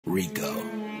Rico.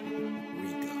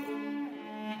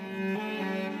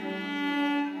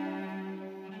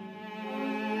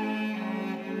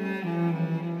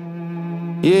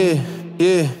 Yeah,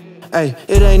 ayy,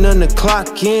 it ain't nothing to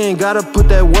clock in, gotta put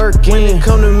that work in. When it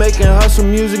come to making hustle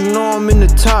music, know I'm in the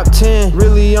top 10.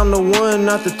 Really, I'm the one,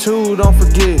 not the two, don't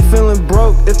forget. Feeling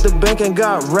broke if the bank ain't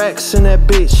got racks in that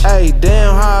bitch. Ayy,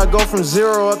 damn how I go from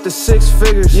 0 up to 6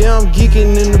 figures. Yeah, I'm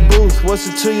geeking in the booth, what's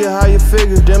it to you, how you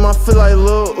figure? Damn, I feel like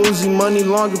Lil Uzi, money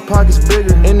longer, pockets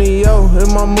bigger. In the yo,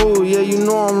 in my mood, yeah, you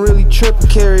know I'm really trippin'.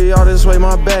 Carry all this weight,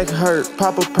 my back hurt,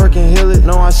 pop a perk and heal it.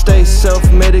 No, I stay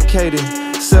self-medicated,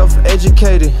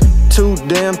 self-educated, too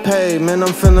damn paid, man,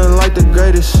 I'm feeling like the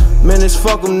greatest. Man, it's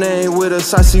fuck them, they ain't with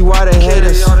us, I see why they hate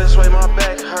us. Carry all this way, my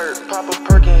back hurt, pop a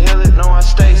perk and heal it. No, I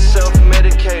stay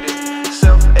self-medicated,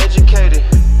 self-educated,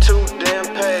 too damn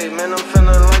paid, man, I'm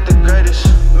feeling like the greatest.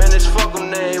 Man, it's fuck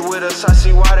them, they ain't with us, I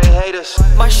see why they hate us.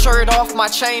 My shirt off, my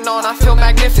chain on, I feel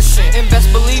magnificent. And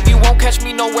best believe you won't catch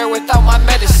me nowhere without my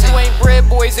medicine. You ain't bread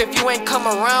boys if you ain't come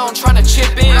around tryna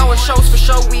chip in. Now it shows for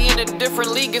show, we in a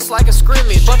different league, it's like a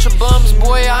scrimmage. Bunch of bums,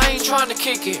 boy, I ain't tryna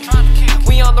kick it.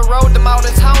 We on the road, them out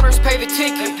of towners pay the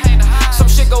ticket. Some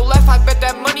shit go left, I bet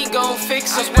that money gon'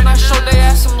 fix it. When I showed they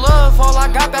ass some love, all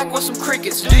I got back was some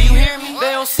crickets. Do you hear me?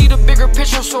 They don't see the bigger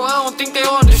picture, so I don't think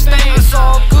they'll understand. It's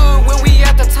all good when we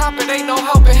at the top, it ain't no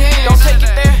helping hand. Don't take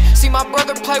it there. See my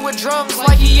brother play with drums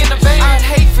like he in a band. I'd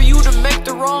hate for you to make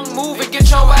the wrong move and get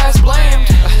your ass blamed.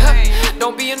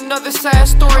 Don't be another sad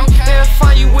story. They'll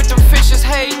find you with them fishes,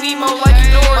 hey Nemo like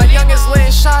you Dory. My youngest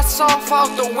letting shots off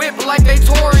out the whip like they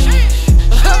Tory.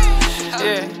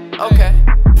 Yeah, okay.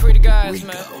 Free the guys,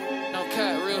 man. No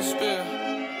cat, real spill.